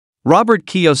Robert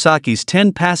Kiyosaki's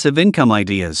 10 Passive Income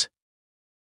Ideas.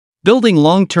 Building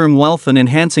long-term wealth and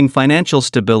enhancing financial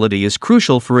stability is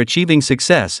crucial for achieving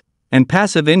success, and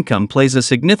passive income plays a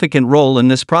significant role in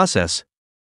this process.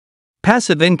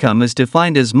 Passive income is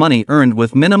defined as money earned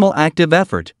with minimal active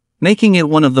effort, making it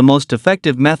one of the most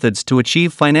effective methods to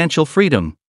achieve financial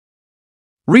freedom.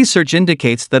 Research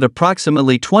indicates that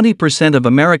approximately 20% of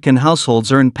American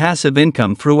households earn passive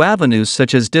income through avenues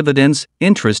such as dividends,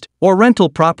 interest, or rental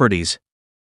properties.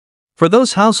 For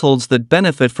those households that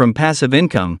benefit from passive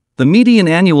income, the median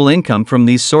annual income from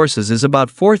these sources is about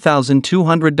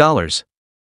 $4,200.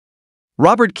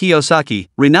 Robert Kiyosaki,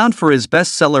 renowned for his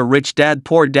bestseller Rich Dad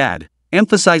Poor Dad,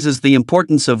 emphasizes the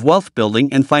importance of wealth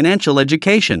building and financial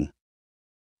education.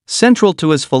 Central to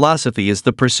his philosophy is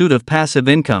the pursuit of passive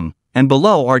income, and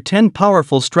below are 10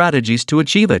 powerful strategies to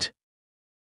achieve it.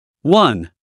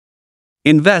 1.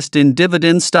 Invest in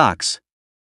dividend stocks.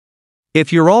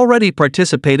 If you're already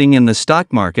participating in the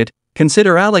stock market,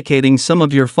 consider allocating some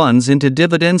of your funds into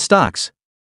dividend stocks.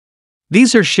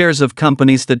 These are shares of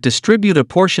companies that distribute a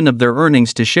portion of their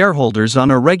earnings to shareholders on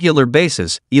a regular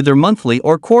basis, either monthly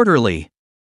or quarterly.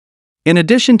 In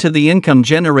addition to the income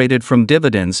generated from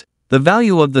dividends, the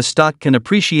value of the stock can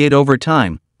appreciate over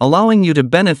time, allowing you to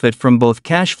benefit from both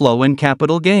cash flow and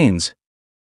capital gains.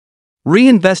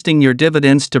 Reinvesting your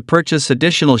dividends to purchase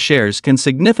additional shares can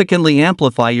significantly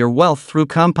amplify your wealth through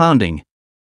compounding.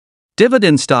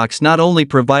 Dividend stocks not only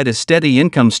provide a steady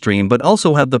income stream but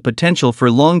also have the potential for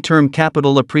long-term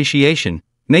capital appreciation,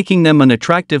 making them an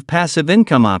attractive passive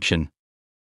income option.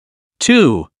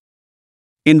 2.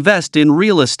 Invest in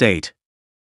real estate.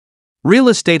 Real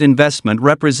estate investment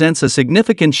represents a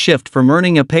significant shift from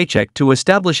earning a paycheck to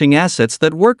establishing assets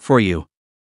that work for you.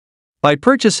 By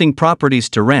purchasing properties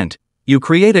to rent, you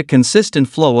create a consistent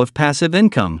flow of passive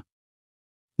income.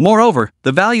 Moreover,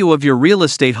 the value of your real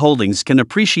estate holdings can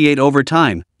appreciate over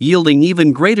time, yielding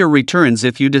even greater returns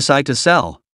if you decide to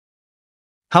sell.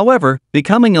 However,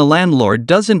 becoming a landlord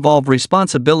does involve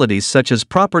responsibilities such as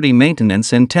property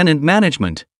maintenance and tenant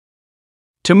management.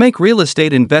 To make real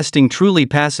estate investing truly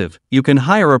passive, you can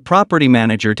hire a property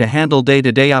manager to handle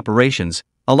day-to-day operations,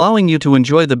 allowing you to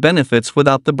enjoy the benefits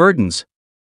without the burdens.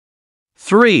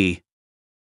 3.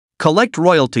 Collect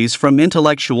royalties from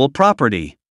intellectual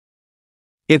property.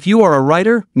 If you are a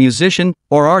writer, musician,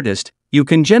 or artist, you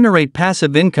can generate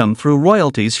passive income through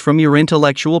royalties from your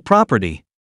intellectual property.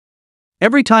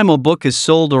 Every time a book is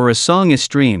sold or a song is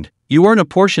streamed, you earn a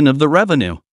portion of the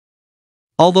revenue.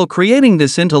 Although creating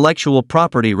this intellectual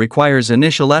property requires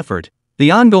initial effort,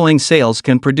 the ongoing sales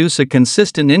can produce a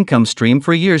consistent income stream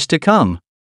for years to come.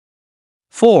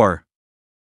 4.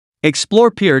 Explore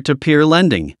peer-to-peer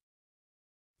lending.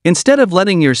 Instead of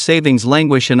letting your savings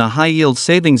languish in a high-yield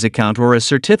savings account or a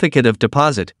certificate of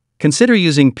deposit, consider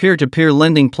using peer-to-peer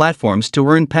lending platforms to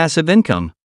earn passive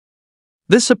income.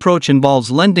 This approach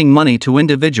involves lending money to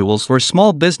individuals or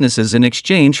small businesses in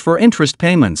exchange for interest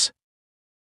payments.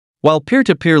 While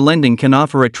peer-to-peer lending can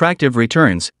offer attractive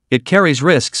returns, it carries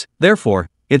risks. Therefore,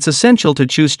 it's essential to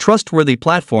choose trustworthy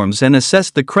platforms and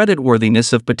assess the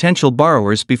creditworthiness of potential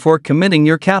borrowers before committing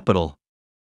your capital.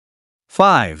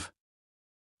 5.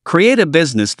 Create a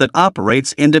business that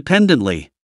operates independently.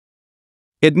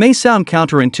 It may sound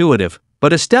counterintuitive,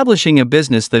 but establishing a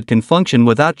business that can function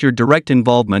without your direct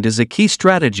involvement is a key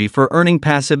strategy for earning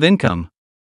passive income.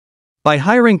 By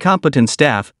hiring competent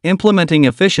staff, implementing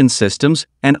efficient systems,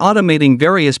 and automating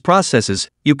various processes,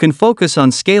 you can focus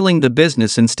on scaling the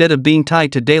business instead of being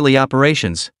tied to daily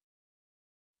operations.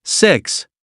 6.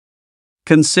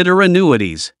 Consider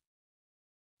annuities.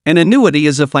 An annuity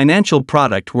is a financial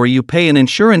product where you pay an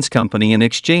insurance company in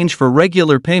exchange for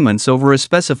regular payments over a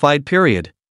specified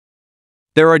period.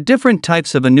 There are different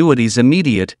types of annuities: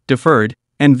 immediate, deferred,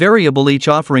 and variable, each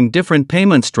offering different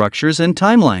payment structures and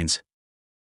timelines.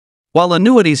 While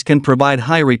annuities can provide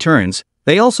high returns,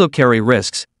 they also carry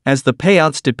risks, as the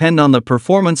payouts depend on the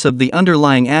performance of the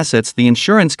underlying assets the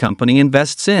insurance company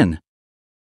invests in.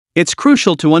 It's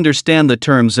crucial to understand the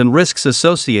terms and risks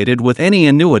associated with any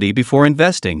annuity before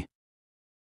investing.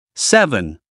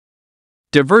 7.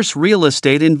 Diverse real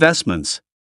estate investments.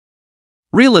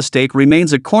 Real estate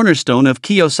remains a cornerstone of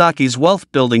Kiyosaki's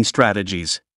wealth-building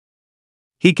strategies.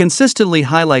 He consistently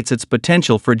highlights its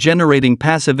potential for generating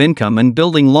passive income and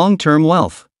building long-term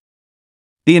wealth.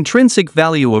 The intrinsic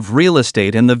value of real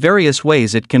estate and the various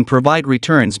ways it can provide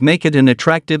returns make it an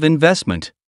attractive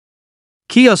investment.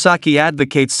 Kiyosaki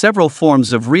advocates several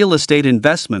forms of real estate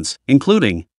investments,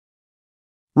 including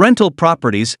rental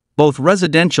properties. Both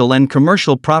residential and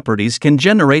commercial properties can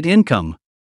generate income.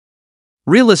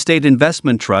 Real estate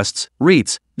investment trusts,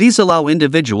 REITs, these allow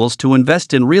individuals to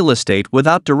invest in real estate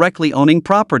without directly owning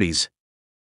properties.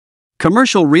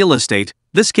 Commercial real estate,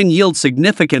 this can yield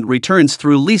significant returns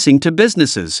through leasing to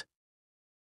businesses.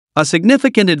 A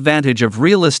significant advantage of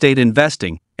real estate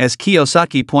investing, as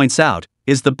Kiyosaki points out,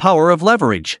 is the power of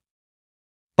leverage.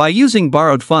 By using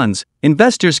borrowed funds,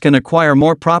 investors can acquire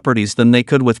more properties than they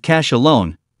could with cash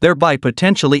alone, thereby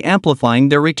potentially amplifying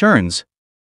their returns.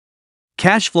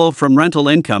 Cash flow from rental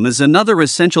income is another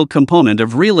essential component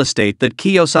of real estate that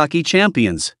Kiyosaki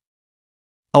champions.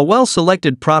 A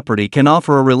well-selected property can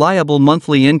offer a reliable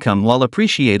monthly income while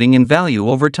appreciating in value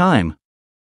over time.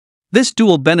 This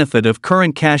dual benefit of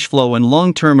current cash flow and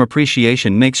long-term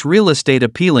appreciation makes real estate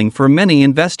appealing for many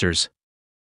investors.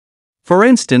 For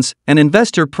instance, an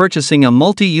investor purchasing a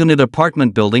multi-unit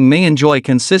apartment building may enjoy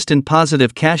consistent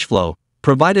positive cash flow,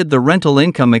 provided the rental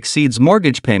income exceeds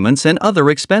mortgage payments and other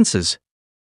expenses.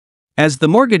 As the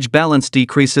mortgage balance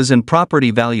decreases and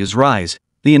property values rise,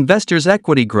 the investor's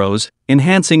equity grows,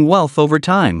 enhancing wealth over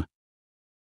time.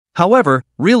 However,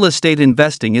 real estate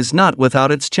investing is not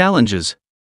without its challenges.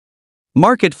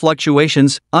 Market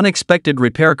fluctuations, unexpected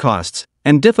repair costs,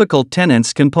 and difficult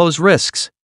tenants can pose risks.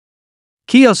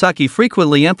 Kiyosaki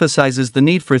frequently emphasizes the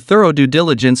need for thorough due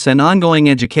diligence and ongoing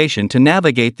education to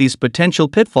navigate these potential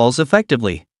pitfalls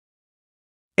effectively.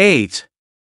 8.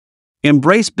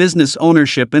 Embrace business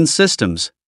ownership and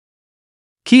systems.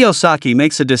 Kiyosaki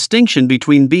makes a distinction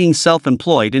between being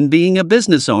self-employed and being a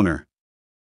business owner.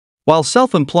 While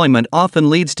self-employment often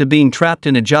leads to being trapped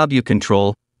in a job you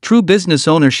control, true business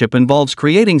ownership involves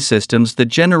creating systems that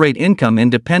generate income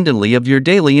independently of your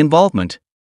daily involvement.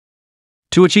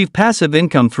 To achieve passive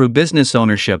income through business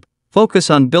ownership, focus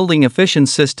on building efficient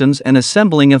systems and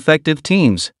assembling effective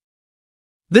teams.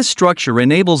 This structure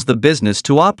enables the business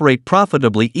to operate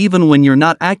profitably even when you're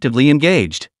not actively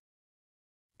engaged.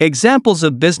 Examples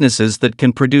of businesses that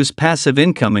can produce passive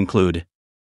income include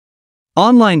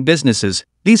online businesses.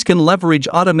 These can leverage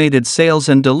automated sales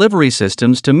and delivery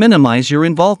systems to minimize your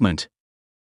involvement.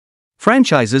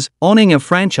 Franchises. Owning a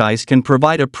franchise can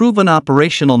provide a proven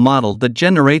operational model that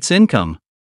generates income.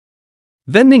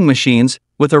 Vending machines.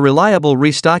 With a reliable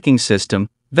restocking system,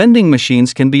 vending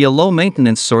machines can be a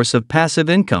low-maintenance source of passive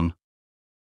income.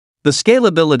 The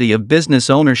scalability of business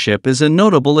ownership is a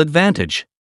notable advantage.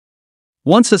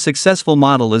 Once a successful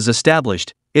model is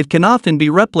established, it can often be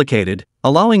replicated,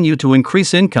 allowing you to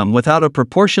increase income without a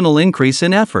proportional increase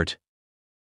in effort.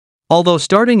 Although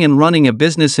starting and running a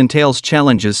business entails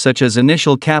challenges such as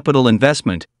initial capital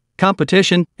investment,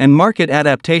 competition, and market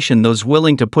adaptation, those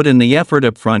willing to put in the effort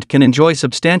upfront can enjoy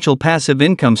substantial passive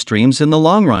income streams in the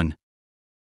long run.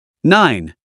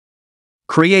 9.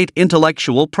 Create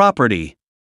intellectual property.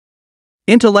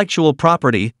 Intellectual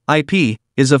property, IP,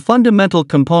 is a fundamental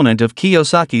component of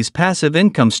Kiyosaki's passive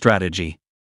income strategy.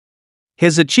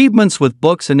 His achievements with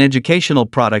books and educational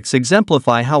products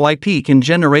exemplify how IP can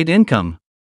generate income.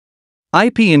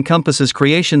 IP encompasses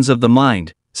creations of the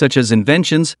mind, such as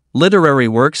inventions, literary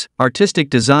works, artistic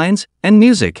designs, and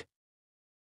music.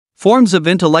 Forms of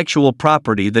intellectual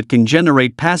property that can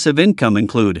generate passive income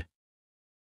include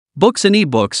books and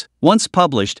ebooks. Once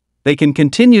published, they can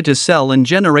continue to sell and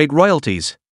generate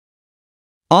royalties.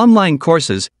 Online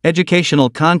courses. Educational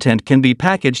content can be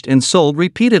packaged and sold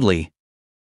repeatedly.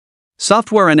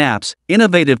 Software and apps.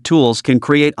 Innovative tools can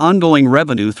create ongoing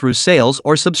revenue through sales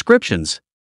or subscriptions.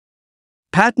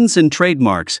 Patents and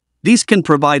trademarks. These can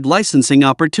provide licensing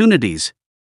opportunities.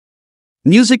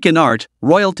 Music and art.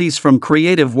 Royalties from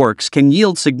creative works can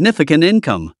yield significant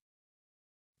income.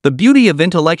 The beauty of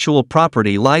intellectual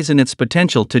property lies in its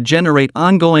potential to generate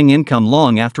ongoing income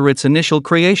long after its initial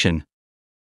creation.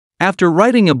 After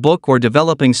writing a book or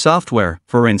developing software,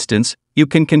 for instance, you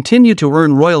can continue to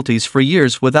earn royalties for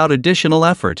years without additional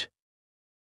effort.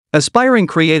 Aspiring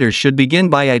creators should begin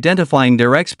by identifying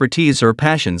their expertise or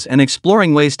passions and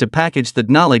exploring ways to package that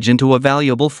knowledge into a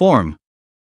valuable form.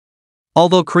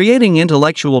 Although creating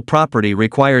intellectual property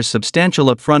requires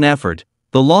substantial upfront effort,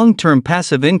 the long-term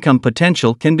passive income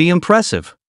potential can be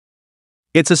impressive.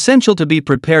 It's essential to be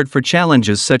prepared for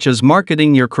challenges such as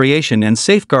marketing your creation and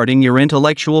safeguarding your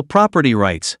intellectual property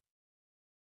rights.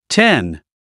 10.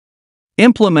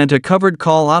 Implement a covered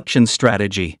call option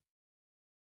strategy.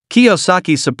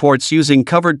 Kiyosaki supports using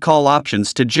covered call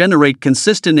options to generate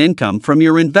consistent income from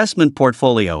your investment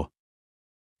portfolio.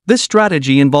 This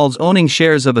strategy involves owning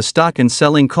shares of a stock and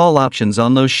selling call options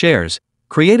on those shares,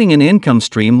 creating an income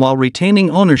stream while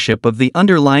retaining ownership of the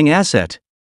underlying asset.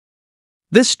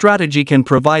 This strategy can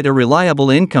provide a reliable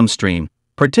income stream,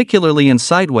 particularly in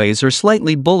sideways or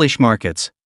slightly bullish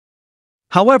markets.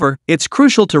 However, it's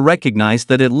crucial to recognize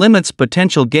that it limits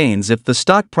potential gains if the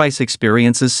stock price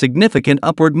experiences significant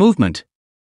upward movement.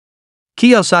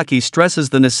 Kiyosaki stresses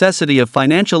the necessity of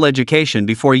financial education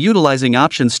before utilizing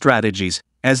option strategies,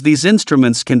 as these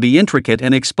instruments can be intricate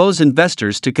and expose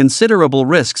investors to considerable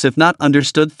risks if not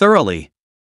understood thoroughly.